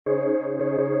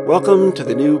Welcome to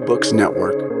the New Books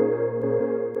Network.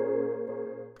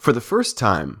 For the first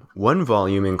time, one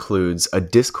volume includes a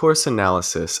discourse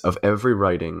analysis of every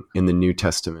writing in the New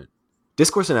Testament.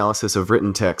 Discourse analysis of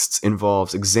written texts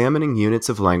involves examining units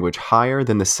of language higher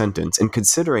than the sentence and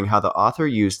considering how the author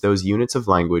used those units of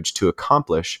language to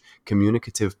accomplish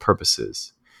communicative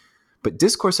purposes. But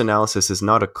discourse analysis is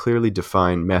not a clearly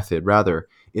defined method. Rather,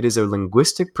 it is a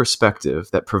linguistic perspective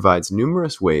that provides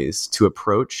numerous ways to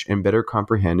approach and better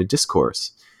comprehend a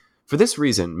discourse. For this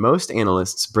reason, most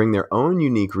analysts bring their own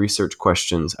unique research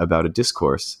questions about a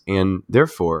discourse and,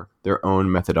 therefore, their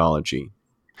own methodology.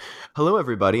 Hello,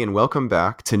 everybody, and welcome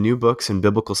back to New Books in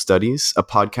Biblical Studies, a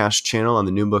podcast channel on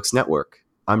the New Books Network.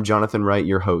 I'm Jonathan Wright,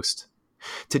 your host.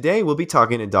 Today, we'll be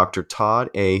talking to Dr. Todd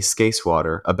A.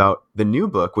 Scacewater about the new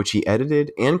book which he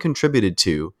edited and contributed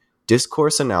to,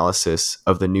 Discourse Analysis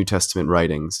of the New Testament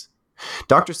Writings.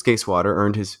 Dr. Scacewater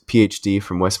earned his PhD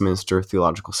from Westminster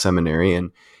Theological Seminary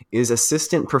and is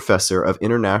Assistant Professor of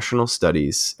International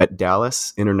Studies at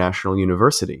Dallas International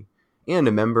University and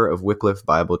a member of Wycliffe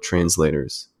Bible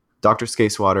Translators. Dr.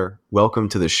 Scacewater, welcome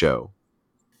to the show.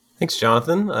 Thanks,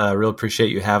 Jonathan. I really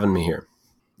appreciate you having me here.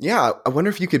 Yeah, I wonder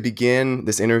if you could begin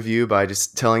this interview by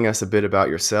just telling us a bit about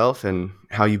yourself and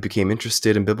how you became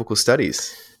interested in biblical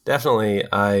studies. Definitely.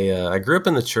 I grew up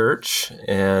in the church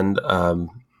and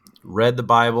read the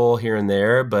Bible here and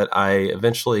there, but I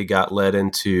eventually got led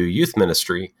into youth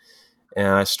ministry. And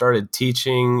I started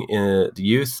teaching in the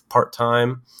youth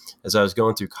part-time as I was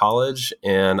going through college.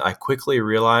 And I quickly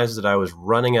realized that I was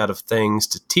running out of things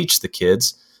to teach the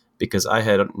kids because I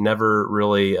had never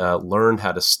really learned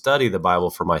how to study the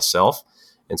Bible for myself.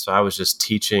 And so I was just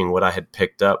teaching what I had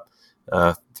picked up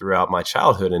throughout my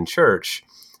childhood in church.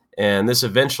 And this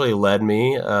eventually led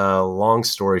me, long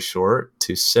story short,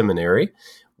 to seminary,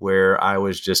 where I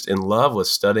was just in love with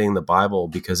studying the Bible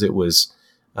because it was,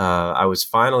 I was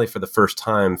finally for the first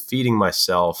time feeding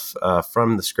myself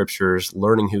from the scriptures,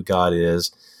 learning who God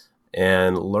is,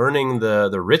 and learning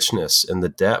the richness and the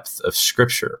depth of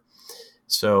scripture.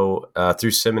 So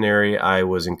through seminary, I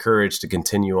was encouraged to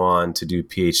continue on to do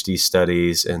PhD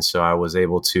studies. And so I was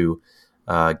able to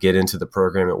get into the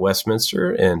program at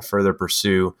Westminster and further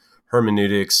pursue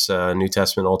hermeneutics, New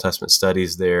Testament, Old Testament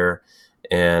studies there,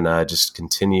 and just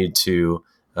continued to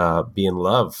be in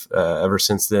love ever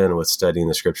since then with studying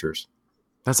the scriptures.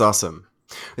 That's awesome.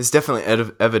 It's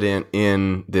definitely evident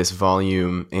in this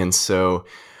volume. And so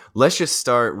let's just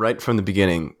start right from the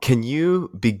beginning. Can you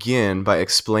begin by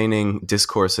explaining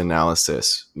discourse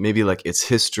analysis, maybe like its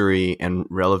history and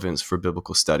relevance for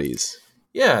biblical studies?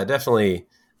 Yeah, definitely.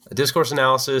 Discourse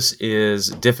analysis is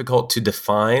difficult to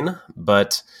define,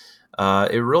 but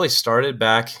it really started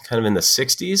back kind of in the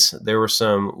 60s. There were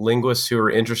some linguists who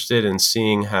were interested in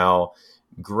seeing how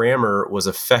grammar was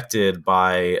affected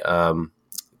by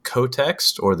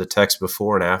cotext, or the text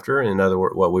before and after, in other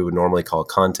words, what we would normally call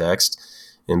context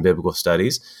in biblical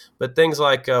studies. But things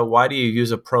like, why do you use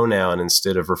a pronoun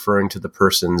instead of referring to the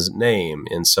person's name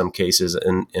in some cases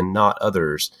and not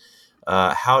others?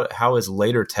 How is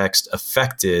later text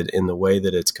affected in the way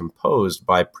that it's composed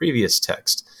by previous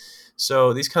text?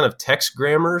 So these kind of text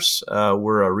grammars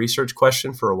were a research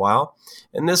question for a while,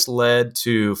 and this led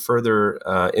to further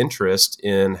interest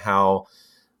in how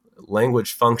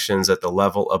language functions at the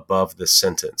level above the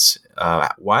sentence.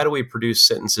 Why do we produce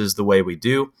sentences the way we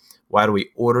do? Why do we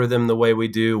order them the way we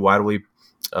do? Why do we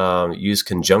use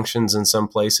conjunctions in some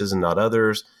places and not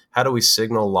others? How do we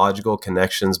signal logical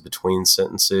connections between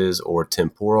sentences or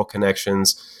temporal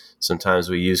connections? Sometimes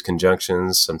we use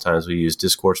conjunctions, sometimes we use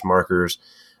discourse markers.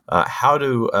 How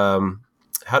do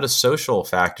social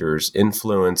factors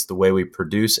influence the way we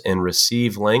produce and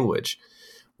receive language?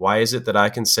 Why is it that I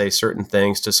can say certain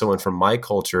things to someone from my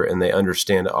culture and they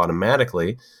understand it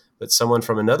automatically, but someone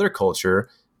from another culture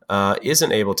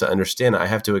isn't able to understand it? I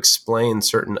have to explain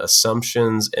certain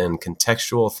assumptions and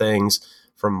contextual things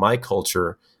from my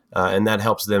culture, and that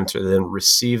helps them to then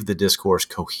receive the discourse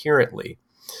coherently.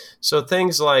 So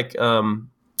things like,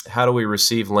 how do we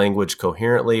receive language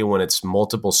coherently when it's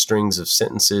multiple strings of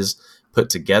sentences put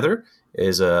together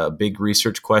is a big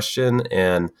research question.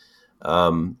 And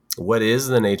what is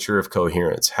the nature of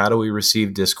coherence? How do we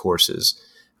receive discourses?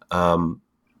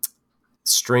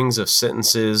 Strings of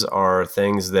sentences are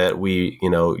things that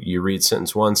you read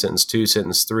sentence 1, sentence 2,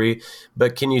 sentence 3,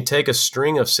 but can you take a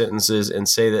string of sentences and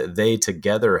say that they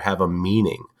together have a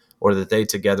meaning or that they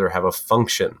together have a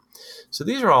function? So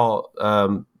these are all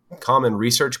common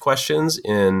research questions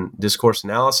in discourse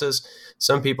analysis.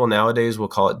 Some people nowadays will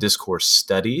call it discourse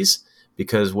studies,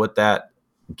 because what that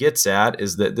gets at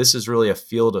is that this is really a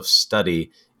field of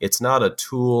study It's not a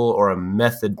tool or a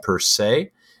method per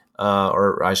se,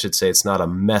 or I should say it's not a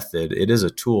method. It is a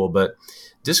tool, but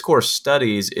discourse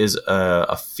studies is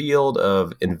a field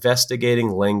of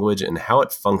investigating language and how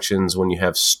it functions when you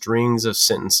have strings of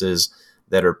sentences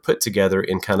that are put together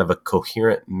in kind of a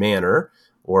coherent manner,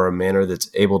 or a manner that's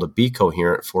able to be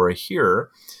coherent for a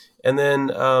hearer. And then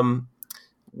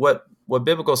what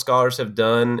biblical scholars have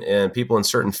done, and people in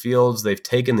certain fields, they've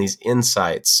taken these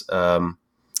insights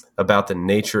about the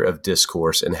nature of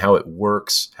discourse and how it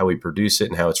works, how we produce it,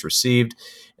 and how it's received.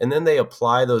 And then they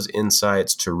apply those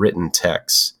insights to written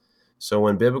texts. So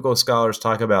when biblical scholars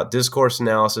talk about discourse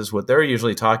analysis, what they're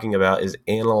usually talking about is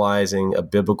analyzing a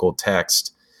biblical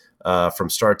text from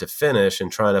start to finish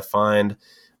and trying to find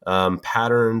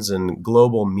patterns and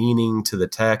global meaning to the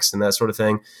text and that sort of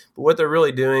thing. But what they're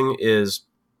really doing is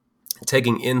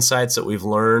taking insights that we've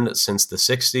learned since the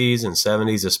 60s and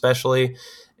 70s especially,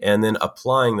 and then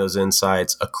applying those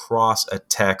insights across a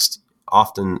text,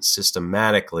 often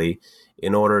systematically,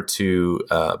 in order to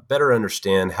better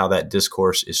understand how that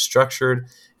discourse is structured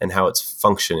and how it's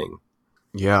functioning.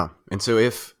 Yeah. And so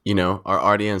if, our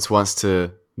audience wants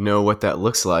to know what that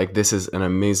looks like, this is an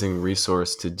amazing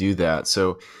resource to do that.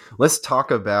 So let's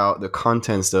talk about the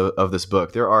contents of this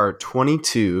book. There are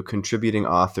 22 contributing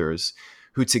authors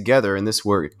who together in this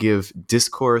work give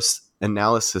discourse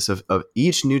analysis of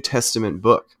each New Testament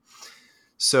book.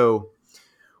 So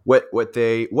what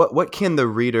can the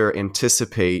reader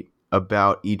anticipate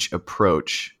about each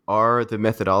approach? Are the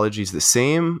methodologies the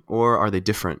same or are they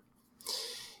different?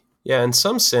 Yeah, in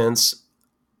some sense,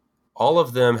 all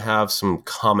of them have some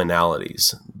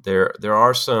commonalities. There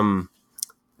are some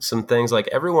things, like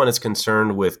everyone is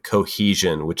concerned with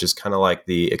cohesion, which is kind of like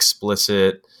the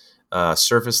explicit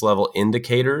surface level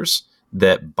indicators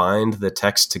that bind the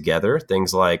text together.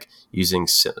 Things like using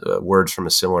words from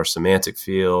a similar semantic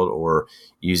field or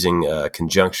using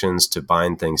conjunctions to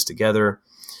bind things together.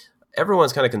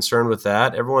 Everyone's kind of concerned with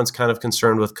that. Everyone's kind of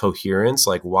concerned with coherence,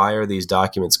 like why are these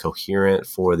documents coherent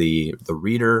for the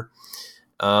reader?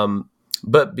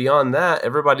 But beyond that,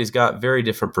 everybody's got very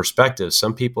different perspectives.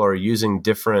 Some people are using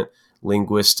different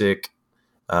linguistic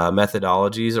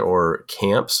methodologies or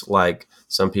camps. Like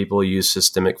some people use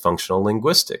systemic functional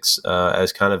linguistics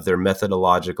as kind of their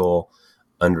methodological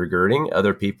undergirding.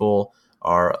 Other people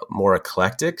are more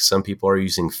eclectic. Some people are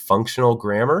using functional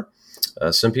grammar.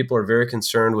 Some people are very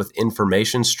concerned with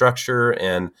information structure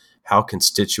and how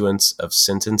constituents of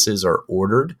sentences are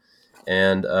ordered.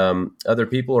 And other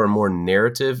people are more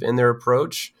narrative in their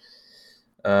approach.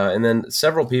 And then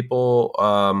several people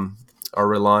are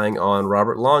relying on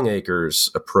Robert Longacre's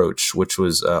approach, which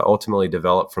was ultimately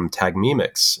developed from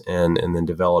tagmemics and then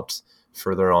developed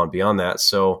further on beyond that.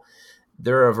 So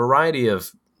there are a variety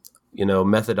of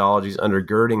methodologies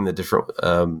undergirding the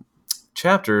different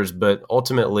chapters, but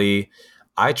ultimately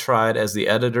I tried as the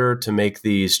editor to make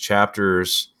these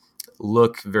chapters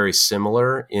look very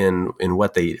similar in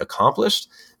what they accomplished.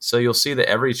 So you'll see that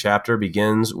every chapter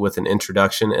begins with an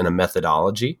introduction and a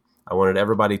methodology. I wanted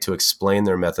everybody to explain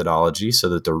their methodology so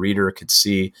that the reader could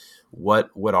see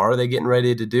what are they getting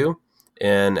ready to do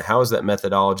and how is that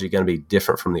methodology going to be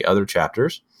different from the other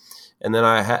chapters. And then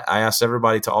I asked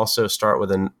everybody to also start with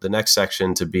the next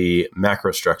section to be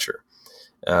macrostructure.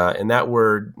 And that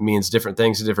word means different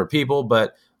things to different people,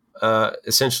 but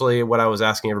essentially what I was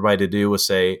asking everybody to do was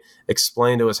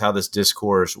explain to us how this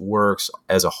discourse works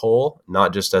as a whole,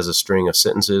 not just as a string of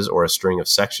sentences or a string of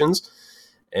sections.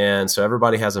 And so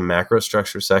everybody has a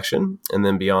macrostructure section. And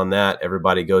then beyond that,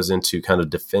 everybody goes into kind of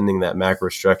defending that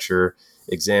macrostructure,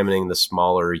 examining the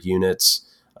smaller units.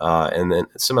 And then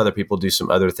some other people do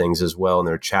some other things as well in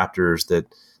their chapters that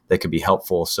could be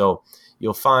helpful. So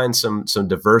you'll find some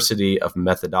diversity of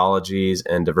methodologies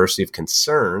and diversity of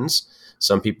concerns.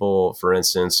 Some people, for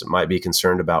instance, might be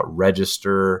concerned about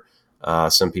register.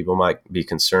 Some people might be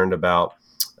concerned about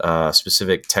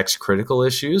specific text critical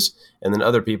issues. And then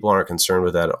other people aren't concerned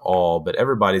with that at all. But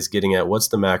everybody's getting at what's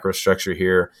the macro structure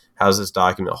here? How's this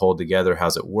document hold together?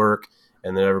 How's it work?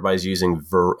 And then everybody's using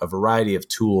a variety of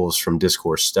tools from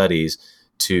discourse studies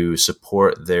to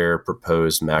support their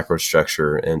proposed macro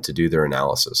structure and to do their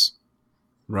analysis.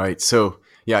 Right. So,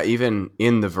 yeah, even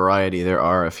in the variety, there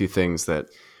are a few things that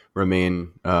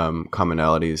remain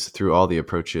commonalities through all the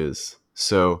approaches.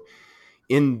 So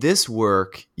in this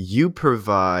work, you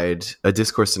provide a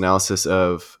discourse analysis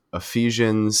of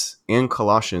Ephesians and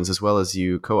Colossians, as well as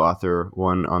you co-author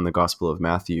one on the Gospel of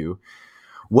Matthew.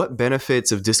 What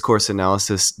benefits of discourse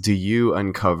analysis do you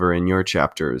uncover in your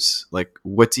chapters? Like,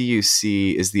 what do you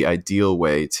see is the ideal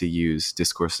way to use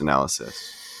discourse analysis?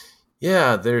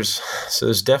 Yeah, there's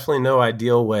definitely no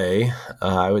ideal way.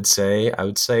 I would say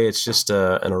it's just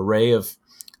an array of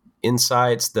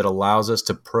insights that allows us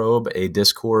to probe a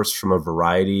discourse from a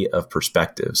variety of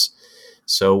perspectives.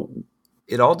 So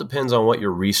it all depends on what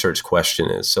your research question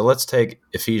is. So let's take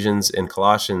Ephesians and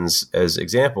Colossians as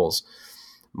examples.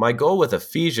 My goal with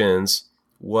Ephesians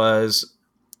was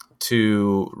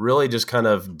to really just kind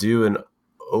of do an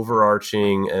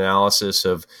overarching analysis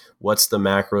of what's the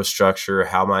macro structure,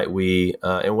 how might we,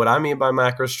 and what I mean by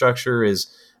macro structure is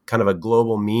kind of a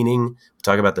global meaning. We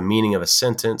talk about the meaning of a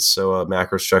sentence. So a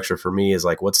macro structure for me is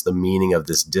like, what's the meaning of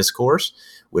this discourse,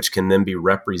 which can then be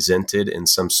represented in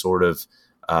some sort of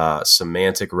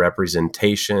semantic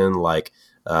representation, like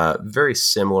very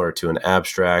similar to an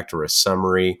abstract or a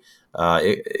summary.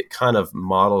 It kind of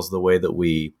models the way that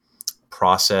we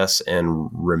process and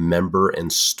remember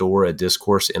and store a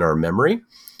discourse in our memory.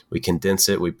 We condense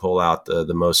it, we pull out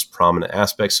the most prominent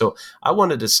aspects. So I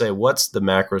wanted to say, what's the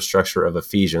macro structure of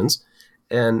Ephesians?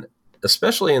 And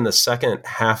especially in the second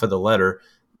half of the letter,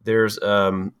 there's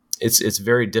it's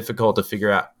very difficult to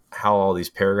figure out how all these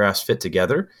paragraphs fit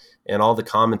together, and all the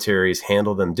commentaries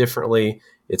handle them differently.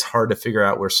 It's hard to figure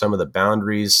out where some of the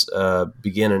boundaries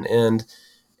begin and end.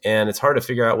 And it's hard to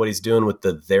figure out what he's doing with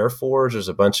the therefores. There's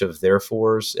a bunch of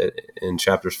therefores in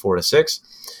chapters 4 to 6.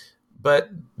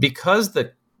 But because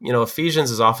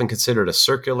Ephesians is often considered a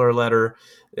circular letter,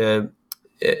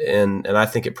 and I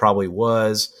think it probably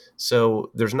was.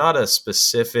 So there's not a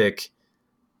specific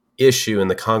issue in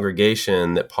the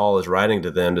congregation that Paul is writing to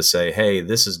them to say, hey,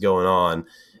 this is going on.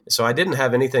 So I didn't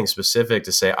have anything specific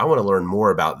to say, I want to learn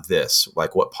more about this,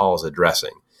 like what Paul is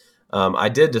addressing. I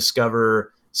did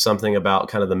discover something about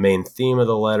kind of the main theme of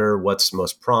the letter, what's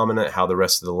most prominent, how the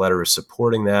rest of the letter is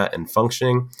supporting that and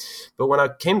functioning. But when I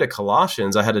came to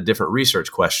Colossians, I had a different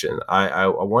research question. I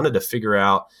wanted to figure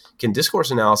out, can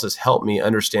discourse analysis help me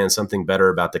understand something better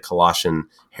about the Colossian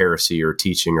heresy or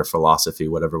teaching or philosophy,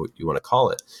 whatever you want to call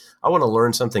it? I want to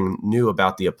learn something new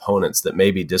about the opponents that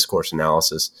maybe discourse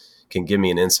analysis can give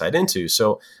me an insight into.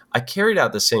 So I carried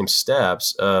out the same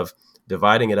steps of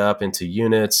dividing it up into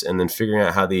units and then figuring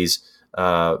out how these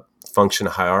function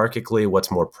hierarchically, what's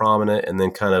more prominent, and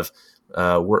then kind of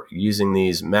work using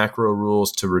these macro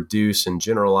rules to reduce and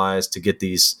generalize to get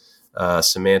these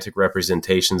semantic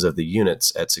representations of the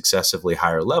units at successively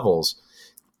higher levels.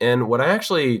 And what I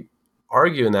actually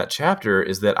argue in that chapter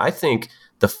is that I think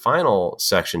the final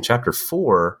section, chapter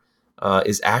 4,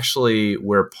 is actually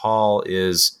where Paul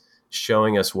is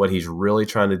showing us what he's really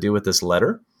trying to do with this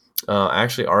letter. I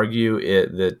actually argue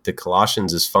that the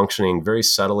Colossians is functioning very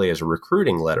subtly as a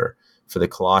recruiting letter for the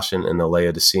Colossian and the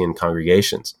Laodicean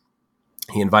congregations.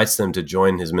 He invites them to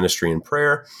join his ministry in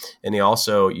prayer, and he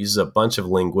also uses a bunch of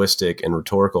linguistic and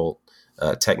rhetorical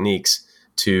techniques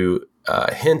to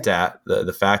hint at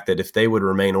the fact that if they would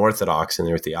remain orthodox in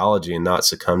their theology and not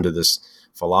succumb to this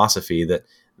philosophy, that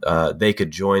they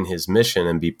could join his mission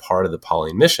and be part of the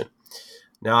Pauline mission.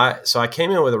 Now, I came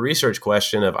in with a research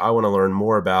question of I want to learn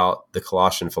more about the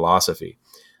Colossian philosophy.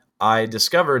 I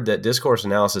discovered that discourse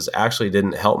analysis actually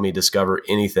didn't help me discover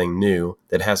anything new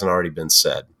that hasn't already been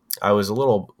said. I was a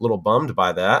little bummed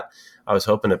by that. I was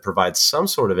hoping to provide some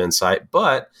sort of insight,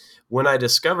 but when I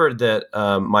discovered that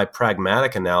my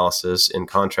pragmatic analysis, in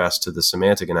contrast to the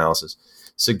semantic analysis,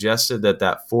 suggested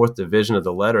that fourth division of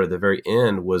the letter at the very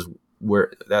end was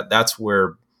where that's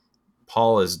where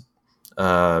Paul is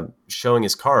showing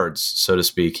his cards, so to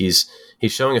speak. He's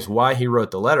showing us why he wrote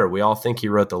the letter. We all think he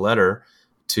wrote the letter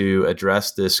to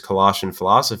address this Colossian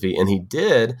philosophy, and he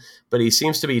did, but he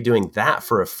seems to be doing that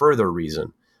for a further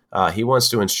reason. He wants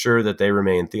to ensure that they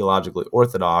remain theologically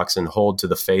orthodox and hold to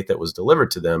the faith that was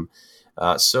delivered to them,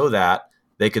 so that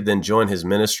they could then join his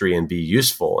ministry and be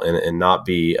useful and not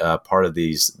be part of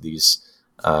these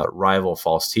rival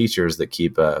false teachers that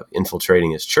keep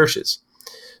infiltrating his churches.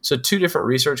 So 2 different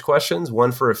research questions,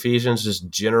 one for Ephesians,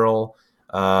 just general,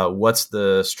 what's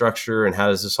the structure and how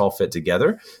does this all fit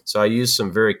together? So I used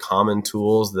some very common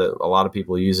tools that a lot of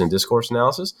people use in discourse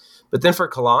analysis. But then for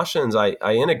Colossians, I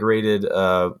integrated,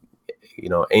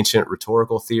 ancient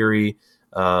rhetorical theory,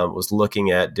 was looking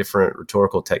at different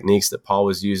rhetorical techniques that Paul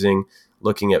was using,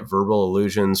 looking at verbal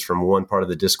allusions from one part of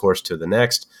the discourse to the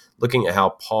next, looking at how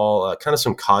Paul, kind of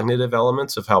some cognitive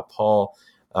elements of how Paul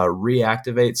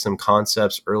reactivate some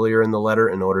concepts earlier in the letter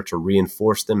in order to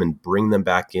reinforce them and bring them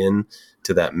back in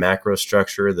to that macro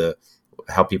structure,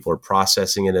 how people are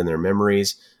processing it in their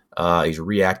memories. He's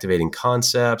reactivating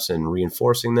concepts and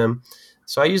reinforcing them.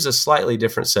 So I use a slightly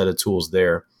different set of tools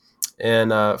there.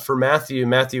 And for Matthew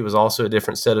was also a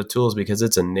different set of tools because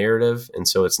it's a narrative, and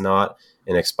so it's not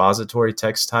an expository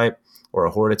text type. or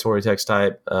a hortatory text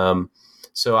type.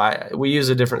 So we use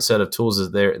a different set of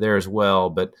tools there as well,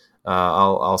 but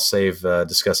I'll save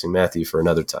discussing Matthew for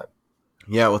another time.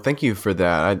 Yeah, well, thank you for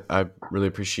that. I really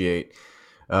appreciate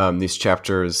these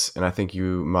chapters, and I think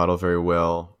you model very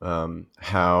well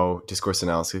how discourse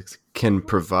analysis can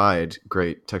provide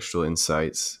great textual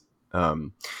insights.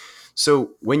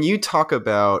 So when you talk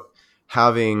about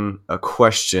having a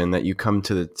question that you come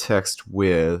to the text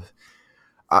with,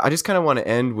 I just kind of want to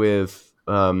end with,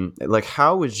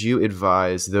 how would you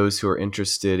advise those who are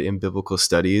interested in biblical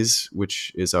studies,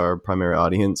 which is our primary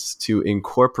audience, to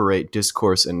incorporate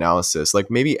discourse analysis? Like,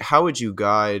 maybe how would you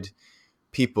guide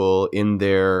people in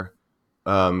their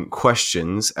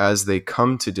questions as they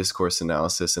come to discourse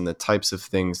analysis and the types of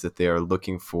things that they are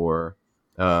looking for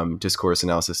discourse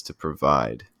analysis to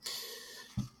provide?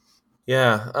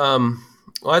 Yeah.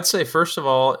 Well, I'd say, first of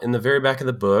all, in the very back of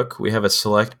the book, we have a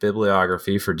select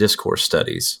bibliography for discourse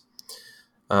studies.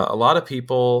 A lot of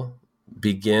people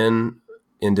begin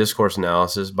in discourse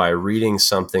analysis by reading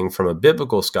something from a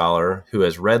biblical scholar who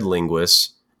has read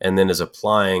linguists and then is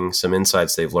applying some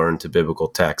insights they've learned to biblical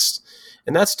texts.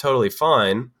 And that's totally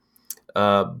fine.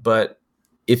 But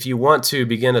if you want to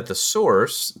begin at the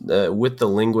source with the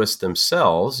linguists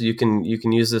themselves, you can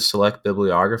use this select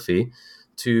bibliography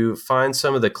to find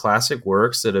some of the classic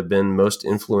works that have been most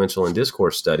influential in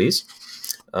discourse studies.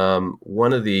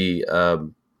 One of the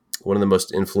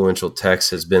most influential texts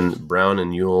has been Brown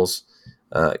and Ewell's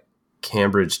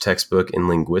Cambridge textbook in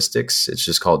linguistics. It's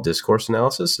just called Discourse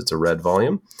Analysis. It's a red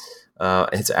volume.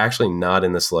 It's actually not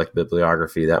in the select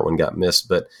bibliography. That one got missed.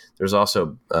 But there's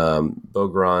also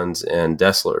Beaugrand's and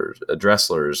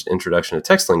Dressler's Introduction to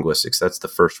Text Linguistics. That's the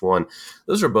first one.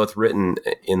 Those are both written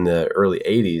in the early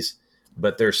 80s,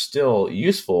 but they're still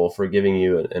useful for giving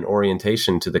you an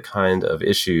orientation to the kind of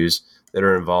issues that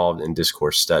are involved in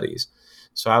discourse studies.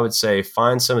 So I would say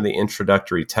find some of the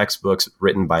introductory textbooks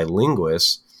written by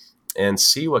linguists and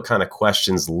see what kind of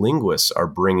questions linguists are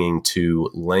bringing to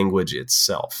language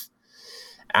itself.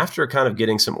 After kind of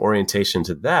getting some orientation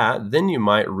to that, then you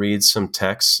might read some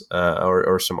texts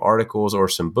or some articles or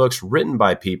some books written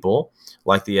by people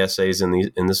like the essays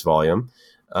in this volume,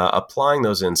 applying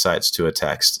those insights to a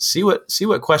text. See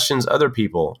what questions other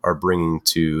people are bringing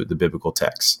to the biblical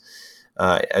text.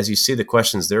 As you see the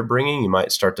questions they're bringing, you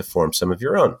might start to form some of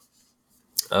your own.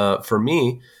 For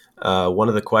me, one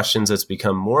of the questions that's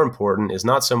become more important is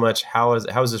not so much how is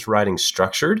this writing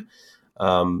structured.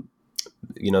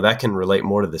 That can relate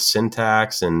more to the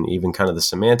syntax and even kind of the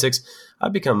semantics.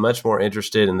 I've become much more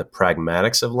interested in the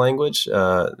pragmatics of language,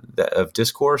 of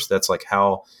discourse. That's like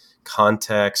how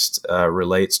context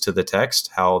relates to the text,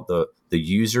 how the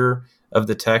user of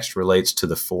the text relates to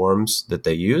the forms that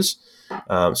they use.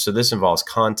 So this involves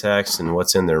context and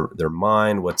what's in their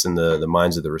mind, what's in the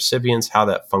minds of the recipients, how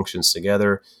that functions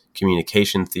together,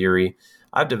 communication theory.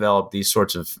 I've developed these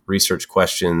sorts of research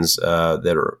questions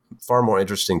that are far more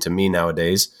interesting to me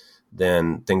nowadays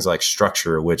than things like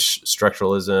structure, which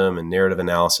structuralism and narrative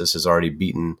analysis has already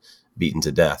beaten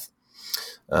to death.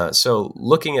 So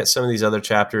looking at some of these other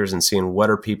chapters and seeing what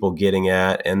are people getting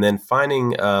at, and then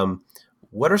finding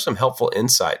what are some helpful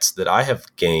insights that I have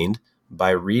gained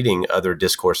by reading other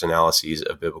discourse analyses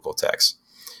of biblical texts.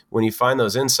 When you find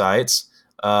those insights,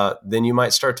 then you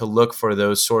might start to look for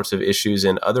those sorts of issues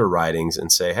in other writings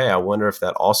and say, hey, I wonder if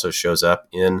that also shows up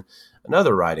in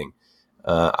another writing.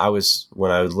 When I was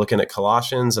looking at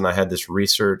Colossians, and I had this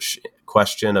research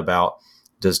question about,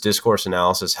 does discourse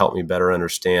analysis help me better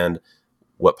understand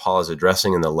what Paul is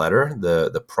addressing in the letter,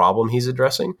 the problem he's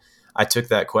addressing? I took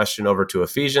that question over to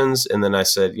Ephesians, and then I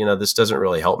said, this doesn't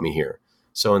really help me here.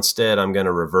 So instead, I'm going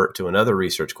to revert to another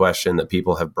research question that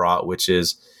people have brought, which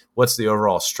is, what's the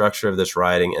overall structure of this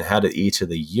writing, and how do each of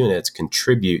the units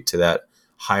contribute to that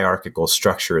hierarchical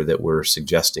structure that we're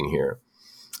suggesting here?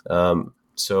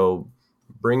 So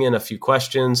bring in a few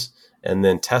questions and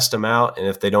then test them out. And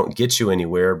if they don't get you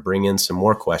anywhere, bring in some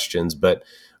more questions. But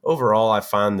overall, I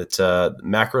find that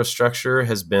macro structure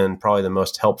has been probably the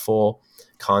most helpful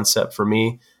concept for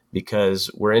me, because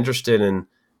we're interested in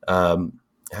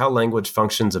how language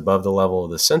functions above the level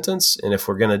of the sentence. And if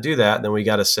we're going to do that, then we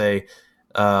got to say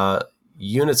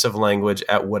units of language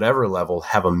at whatever level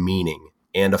have a meaning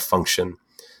and a function.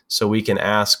 So we can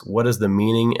ask, what is the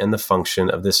meaning and the function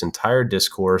of this entire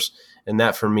discourse? And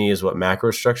that for me is what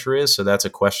macro structure is. So that's a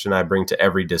question I bring to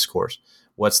every discourse.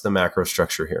 What's the macro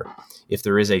structure here? If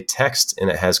there is a text and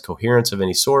it has coherence of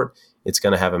any sort, it's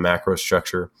going to have a macro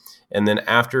structure. And then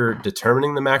after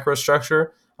determining the macro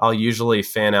structure, I'll usually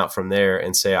fan out from there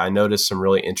and say, I noticed some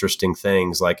really interesting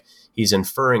things, like he's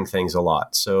inferring things a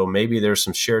lot. So maybe there's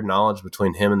some shared knowledge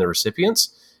between him and the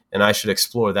recipients. and I should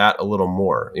explore that a little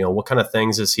more. What kind of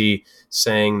things is he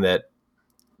saying that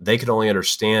they could only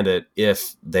understand it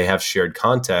if they have shared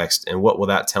context, and what will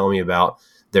that tell me about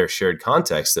their shared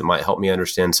context that might help me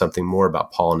understand something more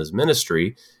about Paul and his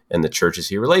ministry and the churches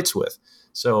he relates with?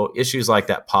 So issues like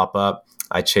that pop up.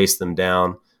 I chase them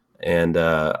down, and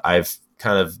I've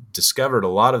kind of discovered a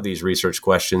lot of these research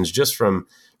questions just from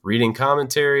reading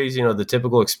commentaries, the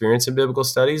typical experience in biblical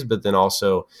studies, but then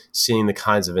also seeing the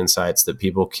kinds of insights that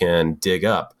people can dig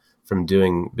up from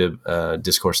doing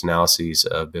discourse analyses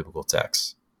of biblical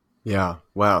texts. Yeah.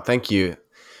 Wow. Thank you.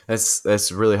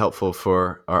 That's really helpful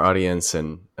for our audience.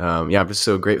 And I'm just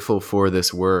so grateful for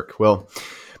this work. Well,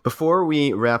 before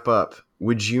we wrap up,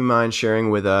 would you mind sharing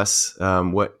with us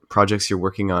what projects you're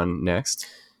working on next?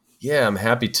 Yeah, I'm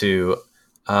happy to.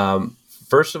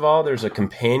 First of all, there's a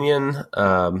companion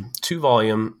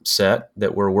 2-volume set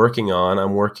that we're working on.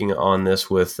 I'm working on this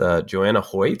with Joanna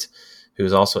Hoyt,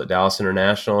 who's also at Dallas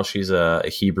International. She's a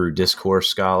Hebrew discourse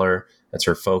scholar. That's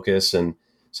her focus. And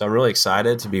so I'm really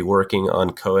excited to be working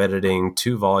on co-editing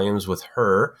 2 volumes with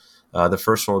her. The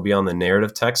first one will be on the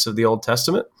narrative texts of the Old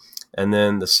Testament. And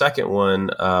then the second one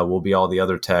will be all the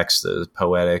other texts, the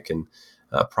poetic and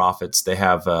prophets. They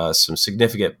have some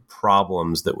significant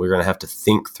problems that we're going to have to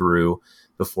think through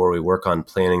before we work on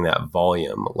planning that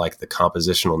volume, like the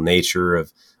compositional nature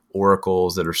of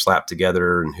oracles that are slapped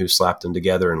together and who slapped them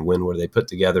together and when were they put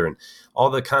together and all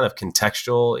the kind of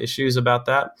contextual issues about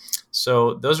that.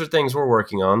 So those are things we're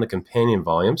working on, the companion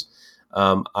volumes.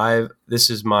 This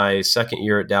is my second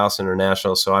year at Dallas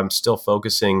International, so I'm still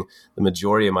focusing the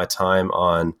majority of my time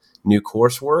on new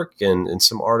coursework, and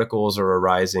some articles are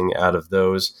arising out of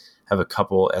those. I have a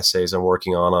couple essays I'm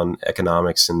working on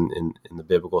economics in the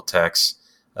biblical texts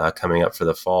coming up for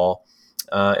the fall.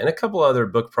 And a couple other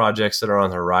book projects that are on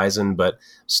the horizon, but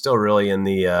still really in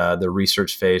the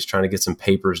research phase, trying to get some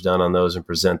papers done on those and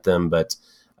present them. But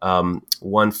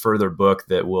one further book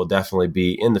that will definitely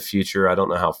be in the future, I don't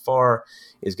know how far,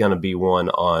 is going to be one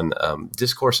on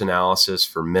discourse analysis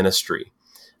for ministry.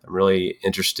 I'm really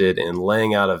interested in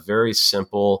laying out a very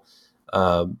simple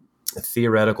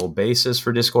theoretical basis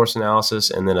for discourse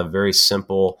analysis, and then a very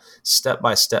simple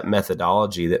step-by-step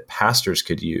methodology that pastors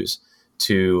could use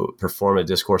to perform a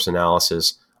discourse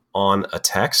analysis on a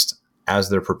text as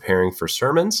they're preparing for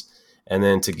sermons, and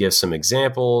then to give some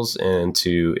examples and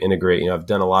to integrate. I've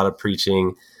done a lot of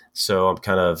preaching, so I'm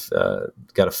kind of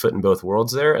got a foot in both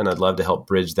worlds there, and I'd love to help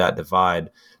bridge that divide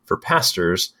for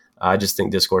pastors. I just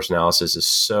think discourse analysis is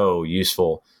so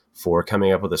useful for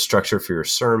coming up with a structure for your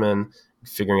sermon,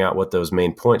 figuring out what those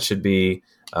main points should be,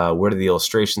 where do the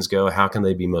illustrations go, how can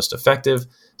they be most effective.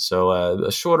 So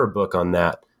a shorter book on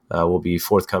that will be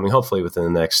forthcoming, hopefully within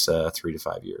the next 3 to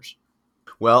 5 years.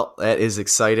 Well, that is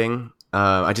exciting.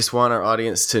 I just want our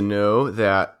audience to know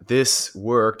that this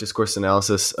work, Discourse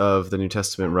Analysis of the New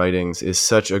Testament Writings, is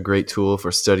such a great tool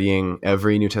for studying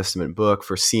every New Testament book,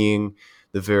 for seeing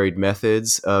the varied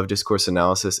methods of discourse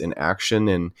analysis in action.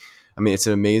 And I mean, it's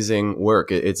an amazing work.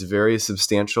 It's very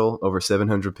substantial, over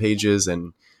 700 pages,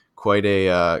 and quite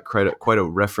a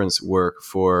reference work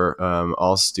for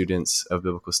all students of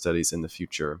biblical studies in the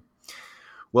future.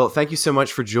 Well, thank you so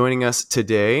much for joining us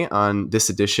today on this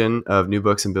edition of New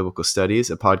Books in Biblical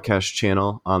Studies, a podcast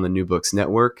channel on the New Books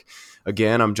Network.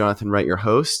 Again, I'm Jonathan Wright, your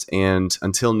host, and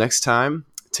until next time,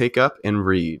 take up and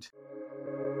read.